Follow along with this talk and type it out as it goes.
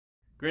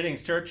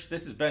Greetings, church.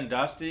 This is Ben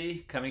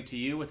Dosty coming to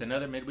you with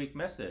another midweek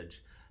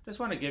message.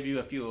 Just want to give you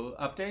a few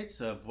updates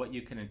of what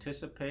you can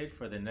anticipate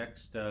for the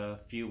next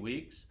few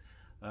weeks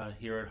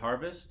here at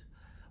Harvest.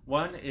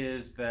 One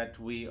is that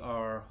we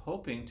are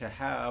hoping to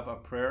have a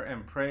prayer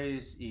and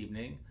praise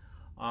evening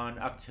on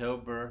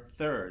October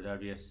 3rd. That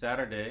would be a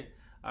Saturday,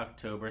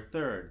 October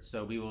 3rd.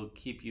 So we will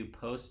keep you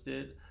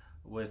posted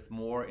with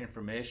more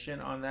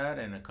information on that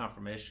and a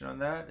confirmation on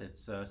that.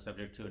 It's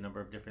subject to a number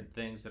of different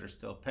things that are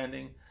still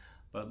pending,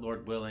 but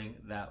Lord willing,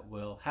 that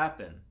will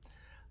happen.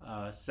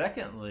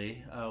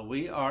 Secondly,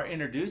 we are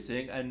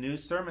introducing a new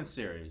sermon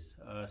series,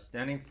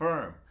 Standing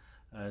Firm,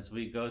 as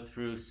we go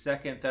through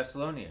 2nd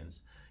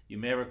Thessalonians. You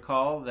may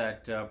recall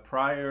that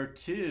prior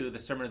to the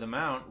Sermon on the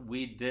Mount,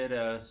 we did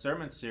a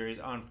sermon series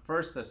on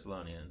 1st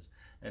Thessalonians,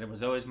 and it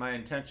was always my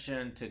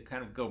intention to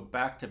kind of go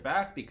back to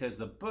back because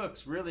the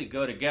books really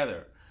go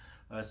together.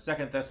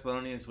 2nd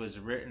Thessalonians was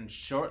written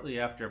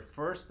shortly after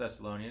 1st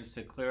Thessalonians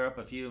to clear up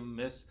a few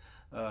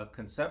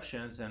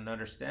misconceptions and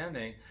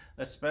understanding,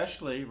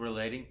 especially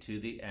relating to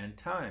the end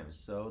times.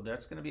 So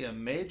that's going to be a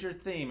major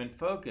theme and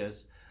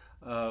focus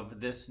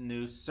of this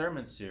new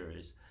sermon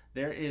series.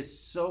 There is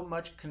so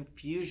much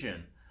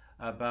confusion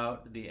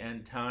about the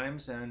end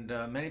times, and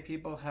many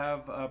people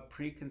have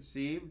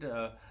preconceived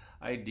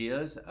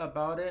ideas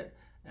about it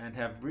and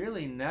have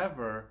really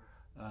never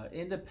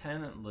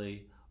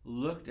independently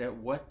looked at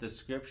what the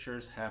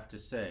scriptures have to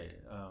say.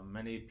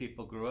 Many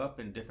people grew up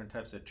in different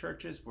types of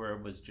churches where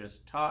it was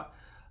just taught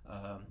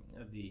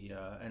the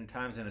end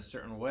times in a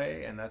certain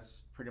way, and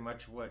that's pretty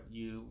much what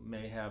you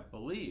may have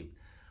believed.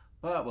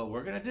 But what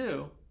we're going to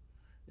do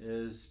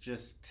is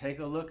just take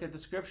a look at the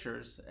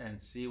scriptures and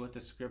see what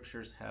the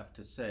scriptures have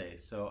to say.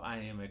 So I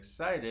am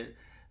excited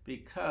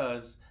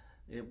because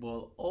it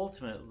will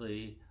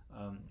ultimately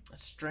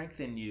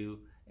strengthen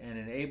you and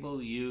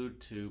enable you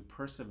to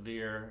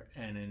persevere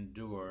and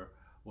endure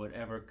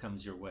whatever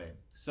comes your way.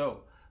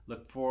 So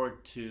look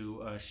forward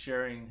to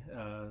sharing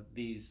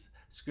these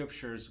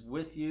scriptures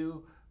with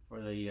you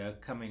for the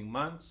coming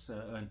months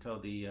until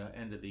the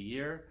end of the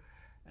year.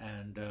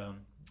 And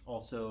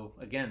also,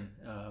 again,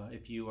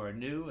 if you are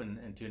new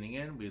and tuning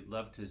in, we'd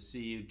love to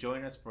see you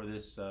join us for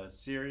this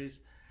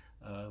series,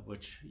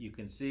 which you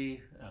can see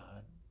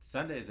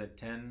Sundays at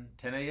 10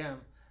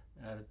 a.m.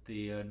 at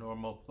the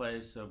normal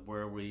place of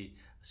where we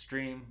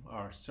stream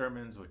our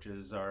sermons, which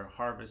is our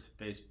Harvest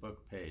Facebook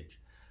page.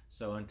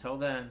 So until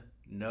then,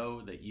 know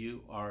that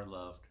you are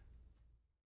loved.